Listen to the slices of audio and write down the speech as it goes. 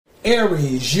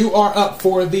Aries, you are up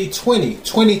for the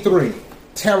 2023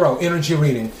 Tarot Energy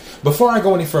Reading. Before I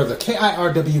go any further,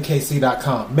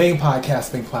 KIRWKC.com, main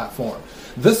podcasting platform.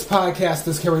 This podcast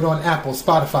is carried on Apple,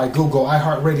 Spotify, Google,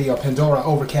 iHeartRadio, Pandora,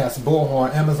 Overcast,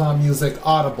 Bullhorn, Amazon Music,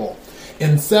 Audible,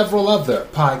 and several other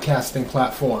podcasting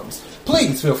platforms.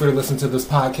 Please feel free to listen to this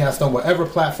podcast on whatever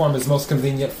platform is most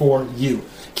convenient for you.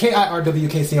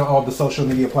 KIRWKC on all the social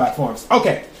media platforms.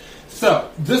 Okay,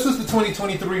 so this is the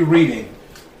 2023 reading.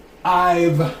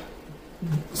 I've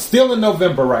still in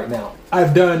November right now.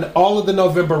 I've done all of the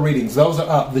November readings. Those are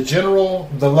up. The general,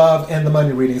 the love, and the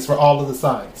money readings for all of the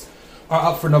signs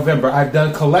are up for November. I've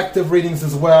done collective readings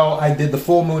as well. I did the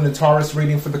full moon and Taurus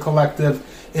reading for the collective,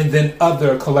 and then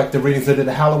other collective readings. I did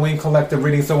the Halloween collective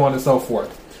reading, so on and so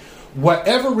forth.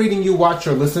 Whatever reading you watch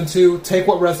or listen to, take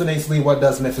what resonates, leave what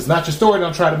doesn't. If it's not your story,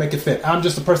 don't try to make it fit. I'm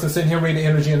just a person sitting here reading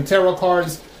energy and tarot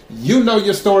cards. You know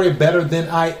your story better than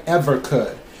I ever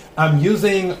could. I'm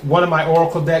using one of my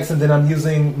oracle decks, and then I'm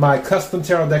using my custom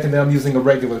tarot deck, and then I'm using a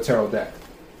regular tarot deck,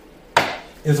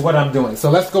 is what I'm doing.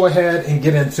 So let's go ahead and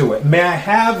get into it. May I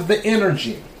have the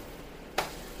energy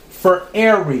for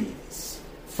Aries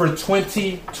for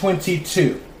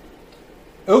 2022?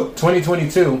 Oh,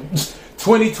 2022.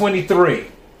 2023.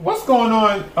 What's going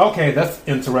on? Okay, that's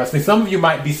interesting. Some of you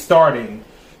might be starting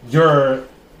your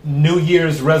New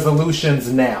Year's resolutions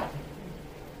now.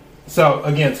 So,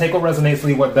 again, take what resonates,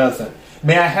 leave what doesn't.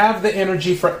 May I have the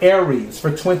energy for Aries for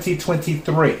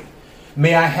 2023?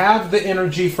 May I have the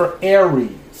energy for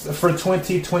Aries for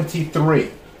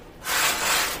 2023?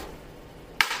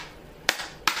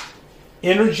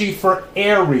 Energy for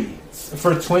Aries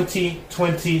for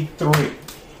 2023.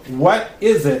 What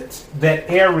is it that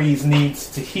Aries needs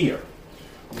to hear?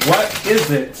 What is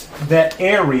it that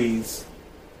Aries,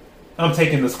 I'm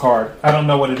taking this card, I don't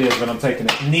know what it is, but I'm taking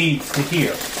it, needs to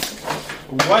hear?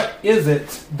 What is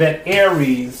it that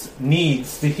Aries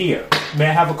needs to hear? May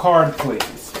I have a card,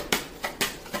 please?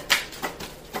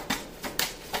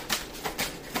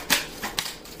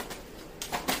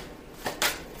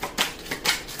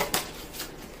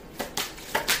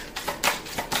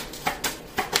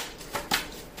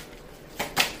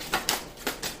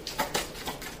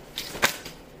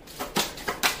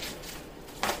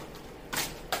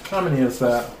 How many is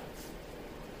that?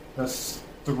 That's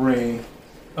 3.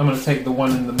 I'm going to take the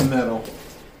one in the middle.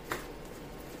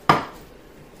 Do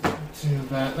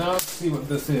that. Now let's see what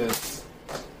this is.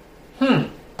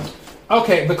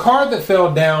 Okay, the card that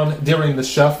fell down during the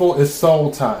shuffle is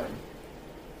Soul Time.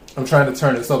 I'm trying to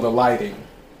turn it so the lighting.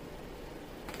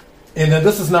 And then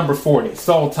this is number 40,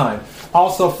 Soul Time.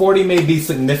 Also, 40 may be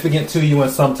significant to you in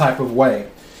some type of way.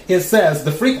 It says,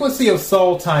 the frequency of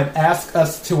Soul Time asks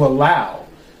us to allow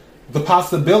the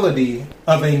possibility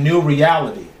of a new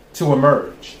reality to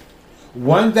emerge.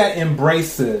 One that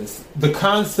embraces the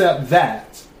concept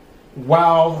that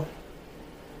while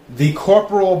the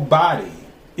corporal body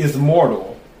is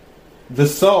mortal, the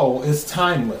soul is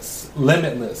timeless,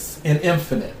 limitless, and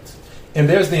infinite. And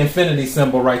there's the infinity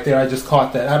symbol right there. I just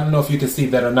caught that. I don't know if you can see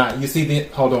that or not. You see the,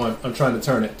 hold on, I'm trying to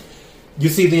turn it. You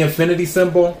see the infinity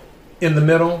symbol in the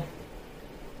middle?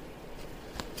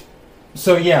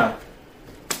 So yeah,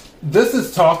 this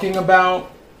is talking about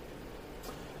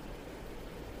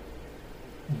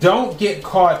don't get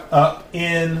caught up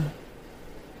in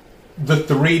the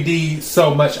 3D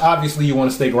so much. Obviously, you want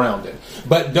to stay grounded.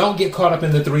 But don't get caught up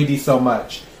in the 3D so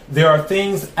much. There are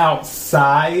things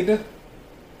outside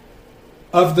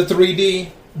of the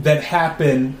 3D that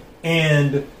happen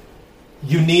and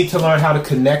you need to learn how to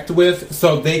connect with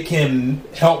so they can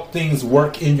help things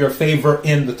work in your favor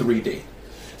in the 3D.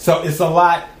 So it's a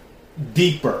lot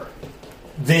deeper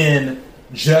than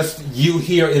just you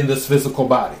here in this physical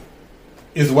body,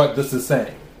 is what this is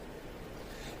saying.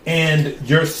 And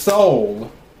your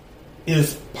soul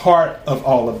is part of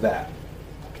all of that.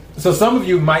 So some of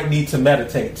you might need to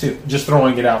meditate too, just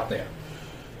throwing it out there.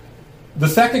 The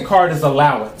second card is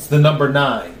allowance, the number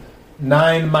 9.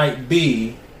 9 might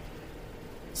be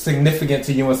significant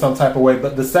to you in some type of way,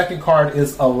 but the second card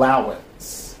is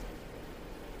allowance.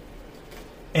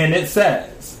 And it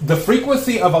says, the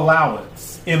frequency of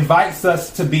allowance invites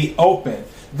us to be open.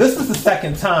 This is the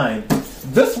second time.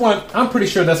 This one, I'm pretty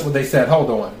sure that's what they said. Hold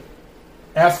on.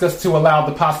 Ask us to allow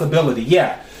the possibility.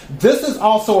 Yeah. This is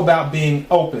also about being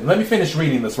open. Let me finish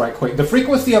reading this right quick. The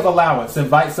frequency of allowance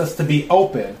invites us to be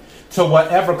open to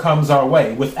whatever comes our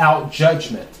way without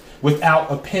judgment, without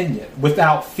opinion,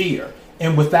 without fear,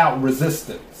 and without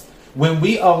resistance. When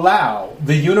we allow,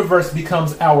 the universe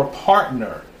becomes our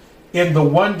partner in the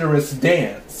wondrous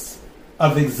dance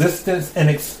of existence and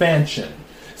expansion.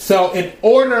 So in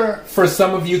order for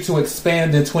some of you to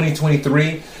expand in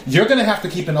 2023, you're going to have to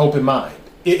keep an open mind.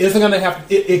 It isn't going to have,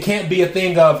 it can't be a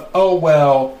thing of, oh,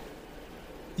 well,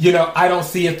 you know, I don't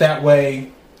see it that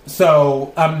way,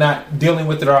 so I'm not dealing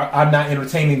with it, or I'm not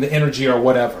entertaining the energy or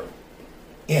whatever.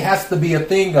 It has to be a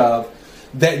thing of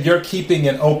that you're keeping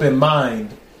an open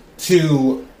mind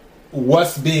to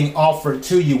what's being offered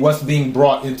to you, what's being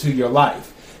brought into your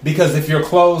life. Because if you're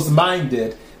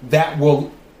closed-minded, that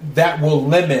will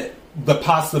limit the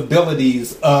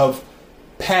possibilities of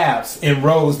paths and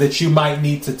roads that you might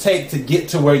need to take to get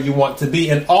to where you want to be,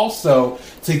 and also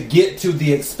to get to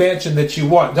the expansion that you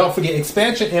want. Don't forget,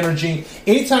 expansion energy,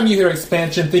 anytime you hear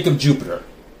expansion, think of Jupiter.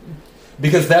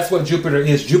 Because that's what Jupiter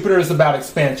is. Jupiter is about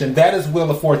expansion. That is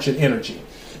Wheel of Fortune energy.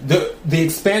 The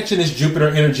expansion is Jupiter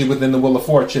energy within the Wheel of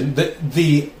Fortune.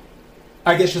 The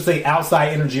I guess you'd say outside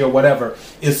energy or whatever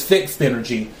is fixed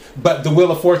energy. But the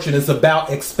Wheel of Fortune is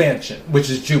about expansion, which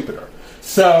is Jupiter.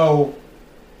 So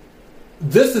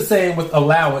this is saying with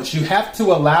allowance, you have to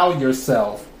allow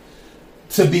yourself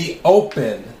to be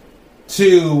open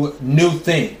to new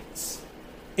things.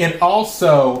 And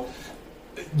also,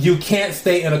 you can't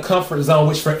stay in a comfort zone,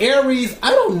 which for Aries, I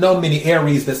don't know many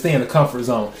Aries that stay in a comfort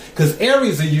zone, because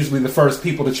Aries are usually the first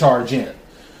people to charge in.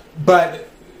 But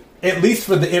at least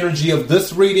for the energy of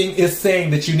this reading, is saying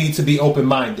that you need to be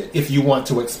open-minded if you want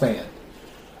to expand.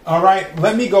 All right,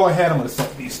 let me go ahead. I'm going to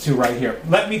set these two right here.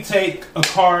 Let me take a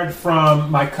card from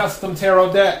my custom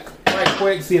tarot deck right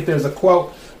quick, see if there's a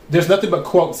quote. There's nothing but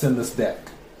quotes in this deck.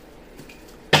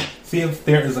 See if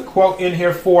there is a quote in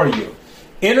here for you.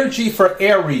 Energy for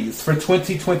Aries for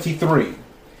 2023.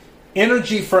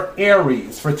 Energy for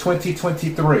Aries for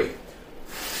 2023.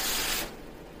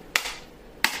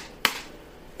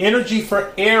 Energy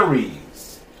for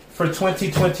Aries for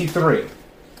 2023.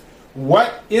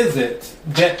 What is it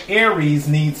that Aries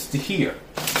needs to hear?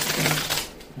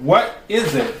 What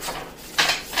is it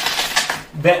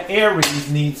that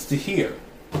Aries needs to hear?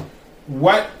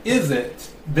 What is it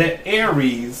that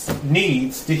Aries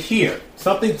needs to hear?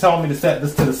 Something told me to set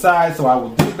this to the side, so I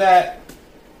will do that.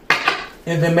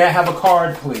 And then may I have a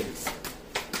card, please?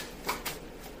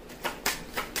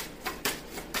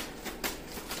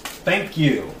 Thank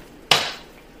you.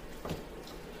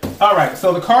 All right,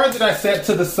 so the card that I set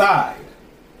to the side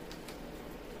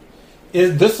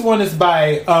is, this one is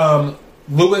by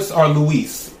Luis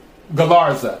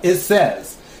Galarza. It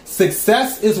says,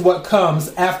 success is what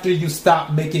comes after you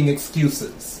stop making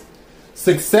excuses.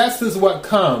 Success is what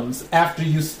comes after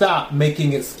you stop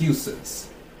making excuses,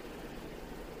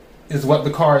 is what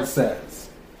the card says.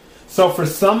 So for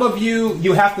some of you,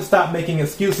 you have to stop making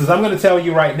excuses. I'm going to tell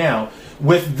you right now,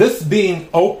 with this being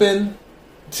open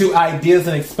to ideas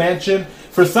and expansion,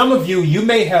 for some of you, you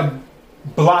may have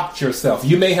blocked yourself.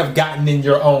 You may have gotten in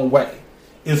your own way,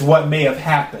 is what may have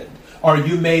happened. Or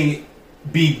you may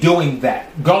be doing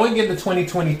that. Going into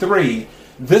 2023,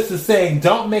 this is saying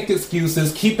don't make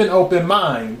excuses, keep an open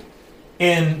mind,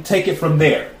 and take it from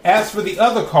there. As for the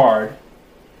other card,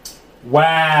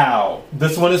 wow,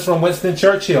 this one is from Winston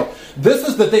Churchill. This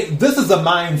is the thing. This is a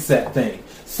mindset thing.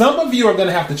 Some of you are going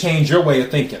to have to change your way of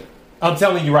thinking. I'm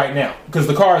telling you right now, because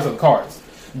the cards are the cards.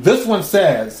 This one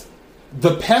says,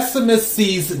 the pessimist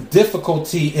sees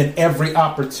difficulty in every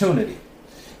opportunity.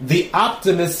 The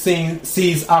optimist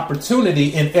sees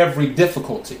opportunity in every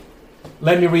difficulty.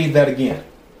 Let me read that again.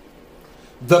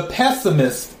 The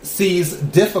pessimist sees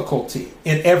difficulty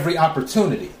in every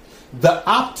opportunity. The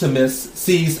optimist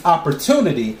sees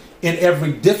opportunity in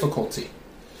every difficulty.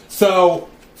 So,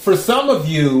 for some of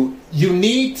you, you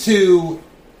need to,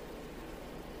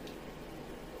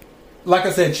 like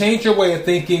I said, change your way of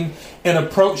thinking and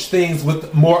approach things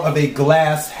with more of a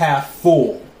glass half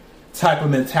full type of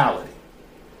mentality.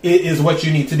 It is what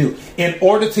you need to do in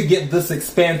order to get this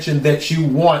expansion that you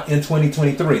want in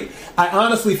 2023. I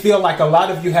honestly feel like a lot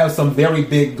of you have some very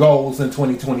big goals in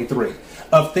 2023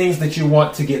 of things that you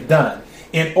want to get done.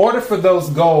 In order for those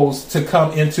goals to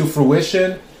come into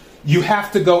fruition, you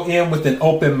have to go in with an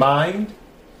open mind,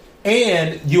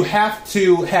 and you have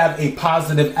to have a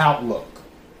positive outlook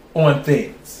on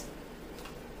things.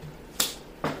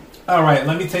 All right,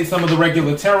 let me take some of the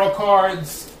regular tarot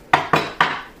cards.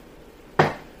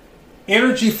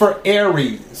 Energy for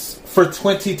Aries for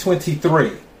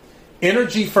 2023.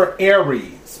 Energy for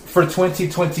Aries for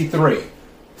 2023.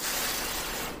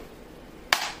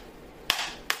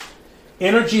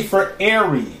 Energy for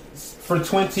Aries for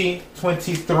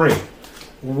 2023.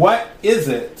 What is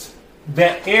it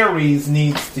that Aries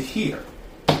needs to hear?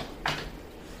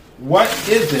 What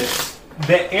is it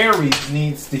that Aries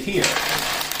needs to hear?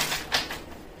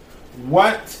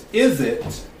 What is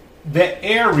it that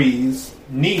Aries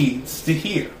needs to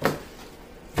hear?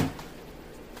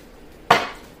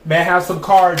 May I have some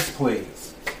cards,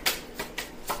 please?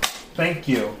 Thank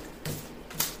you.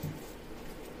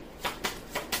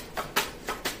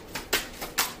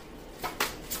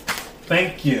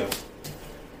 Thank you.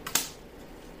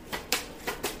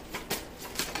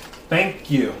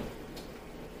 Thank you.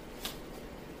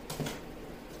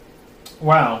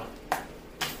 Wow.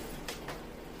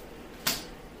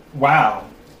 Wow.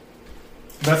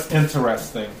 That's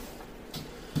interesting.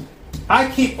 I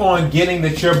keep on getting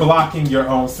that you're blocking your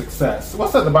own success.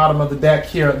 What's at the bottom of the deck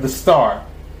here? The Star.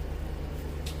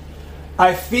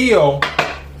 I feel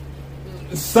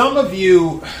some of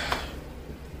you,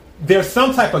 there's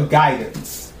some type of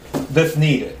guidance that's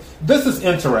needed. This is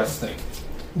interesting.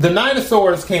 The Nine of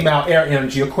Swords came out, air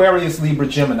energy, Aquarius, Libra,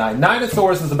 Gemini. Nine of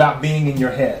Swords is about being in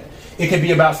your head. It can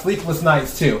be about sleepless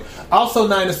nights too. Also,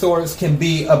 Nine of Swords can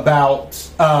be about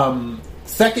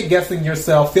second guessing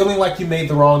yourself, feeling like you made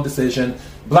the wrong decision,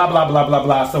 blah, blah, blah, blah,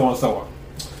 blah, so on and so on.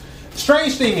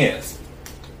 Strange thing is,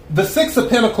 the Six of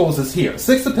Pentacles is here.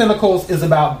 Six of Pentacles is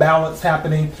about balance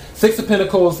happening. Six of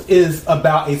Pentacles is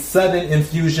about a sudden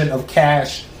infusion of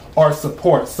cash or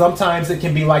support. Sometimes it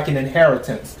can be like an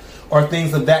inheritance or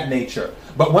things of that nature.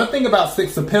 But one thing about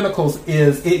Six of Pentacles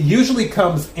is it usually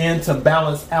comes in to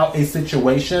balance out a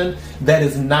situation that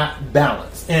is not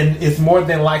balanced and is more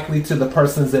than likely to the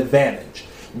person's advantage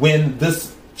when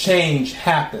this change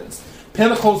happens.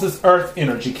 Pentacles is earth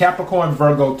energy, Capricorn,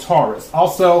 Virgo, Taurus.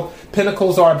 Also,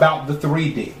 Pentacles are about the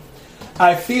 3D.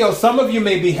 I feel some of you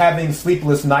may be having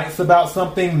sleepless nights about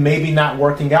something, maybe not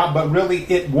working out, but really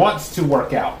it wants to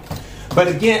work out. But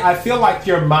again, I feel like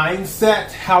your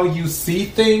mindset, how you see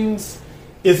things,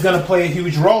 is going to play a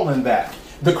huge role in that.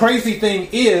 The crazy thing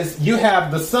is you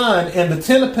have the Sun and the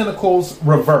Ten of Pentacles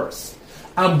reverse.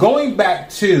 I'm going back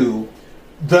to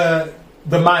the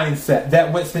mindset,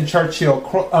 that Winston Churchill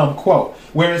quote,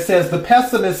 where it says, the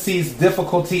pessimist sees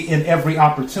difficulty in every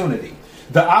opportunity.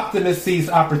 The optimist sees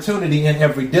opportunity in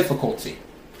every difficulty.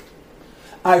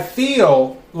 I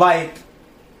feel like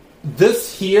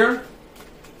this here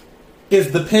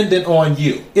is dependent on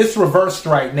you. It's reversed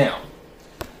right now.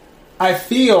 I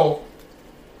feel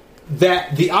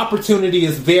that the opportunity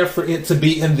is there for it to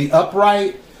be in the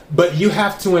upright, but you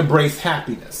have to embrace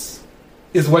happiness,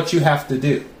 is what you have to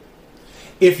do.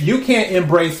 If you can't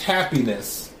embrace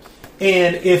happiness,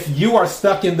 and if you are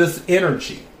stuck in this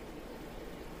energy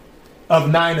of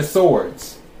Nine of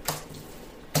Swords,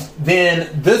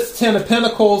 then this Ten of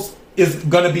Pentacles is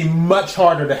going to be much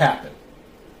harder to happen.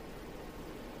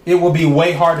 It will be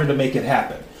way harder to make it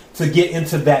happen, to get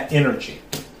into that energy.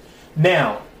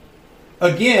 Now,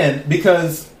 again,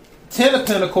 because 10 of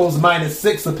Pentacles minus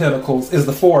 6 of Pentacles is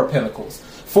the 4 of Pentacles.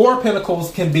 4 of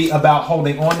Pentacles can be about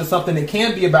holding on to something. It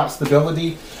can be about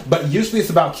stability, but usually it's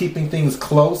about keeping things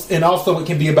close. And also it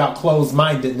can be about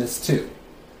closed-mindedness too,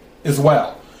 as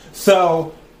well.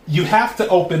 So you have to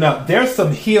open up. There's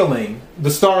some healing,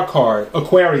 the Star card,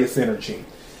 Aquarius energy,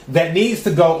 that needs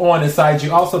to go on inside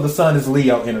you. Also, the Sun is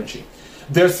Leo energy.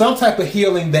 There's some type of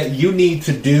healing that you need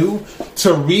to do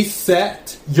to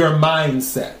reset your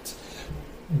mindset.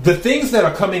 The things that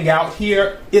are coming out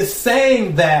here is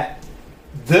saying that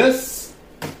this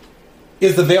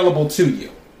is available to you.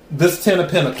 This Ten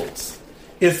of Pentacles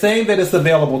is saying that it's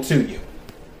available to you.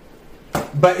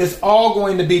 But it's all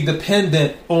going to be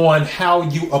dependent on how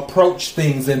you approach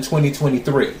things in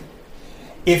 2023.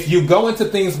 If you go into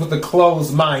things with a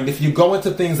closed mind, if you go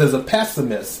into things as a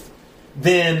pessimist,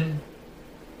 then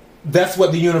that's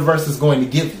what the universe is going to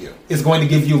give you. It's going to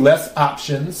give you less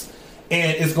options,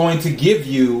 and it's going to give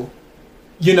you,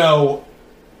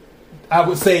 I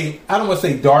would say, I don't want to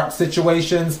say dark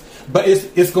situations, but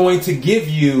it's going to give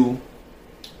you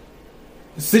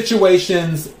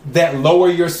situations that lower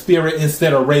your spirit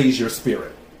instead of raise your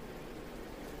spirit.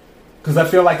 Because I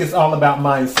feel like it's all about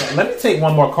mindset. Let me take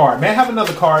one more card. May I have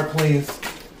another card, please,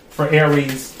 for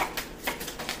Aries?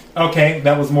 Okay,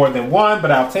 that was more than one,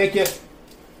 but I'll take it.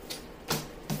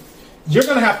 You're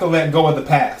going to have to let go of the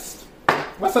past.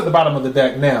 What's at the bottom of the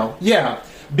deck now? Yeah,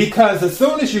 because as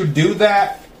soon as you do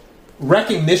that,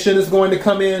 recognition is going to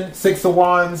come in, 6 of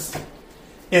Wands,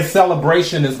 and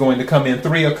celebration is going to come in,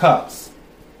 3 of Cups.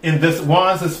 And this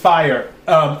Wands is fire,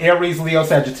 Aries, Leo,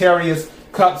 Sagittarius.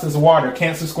 Cups is water,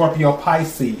 Cancer, Scorpio,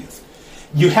 Pisces.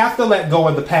 You have to let go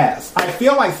of the past. I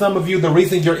feel like some of you, the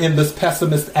reason you're in this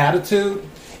pessimist attitude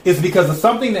is because of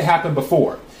something that happened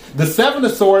before. The 7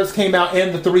 of Swords came out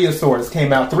and the 3 of Swords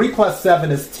came out. 3 plus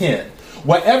 7 is 10.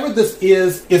 Whatever this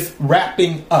is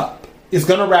wrapping up. It's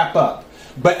going to wrap up.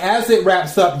 But as it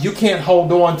wraps up, you can't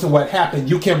hold on to what happened.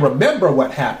 You can remember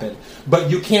what happened, but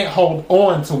you can't hold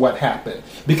on to what happened.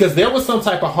 Because there was some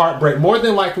type of heartbreak. More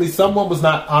than likely, someone was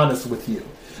not honest with you.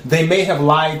 They may have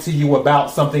lied to you about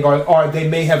something, or they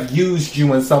may have used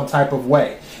you in some type of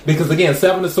way. Because again,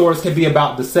 Seven of Swords can be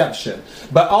about deception.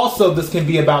 But also this can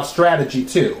be about strategy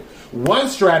too. One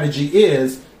strategy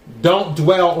is don't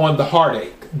dwell on the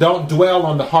heartache. Don't dwell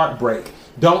on the heartbreak.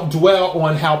 Don't dwell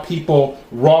on how people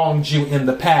wronged you in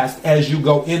the past as you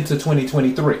go into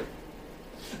 2023.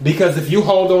 Because if you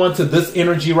hold on to this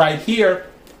energy right here,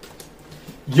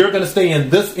 you're going to stay in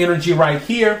this energy right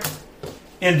here,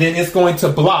 and then it's going to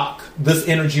block this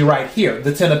energy right here,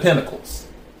 the Ten of Pentacles.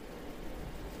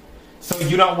 So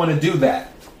you don't want to do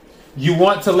that. You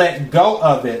want to let go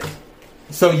of it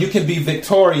so you can be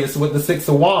victorious with the Six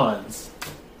of Wands.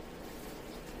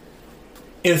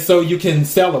 And so you can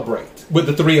celebrate with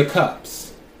the Three of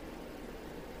Cups.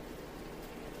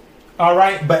 All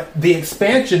right, but the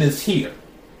expansion is here.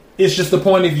 It's just the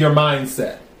point of your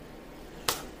mindset.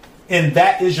 And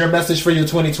that is your message for your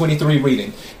 2023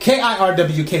 reading.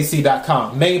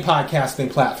 KIRWKC.com, main podcasting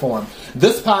platform.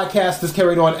 This podcast is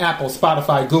carried on Apple,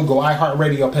 Spotify, Google,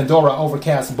 iHeartRadio, Pandora,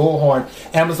 Overcast, Bullhorn,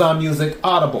 Amazon Music,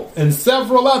 Audible, and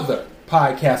several other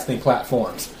podcasting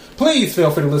platforms. Please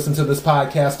feel free to listen to this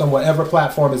podcast on whatever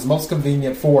platform is most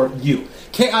convenient for you.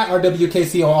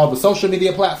 KIRWKC on all the social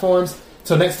media platforms.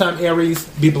 Till next time, Aries,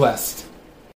 be blessed.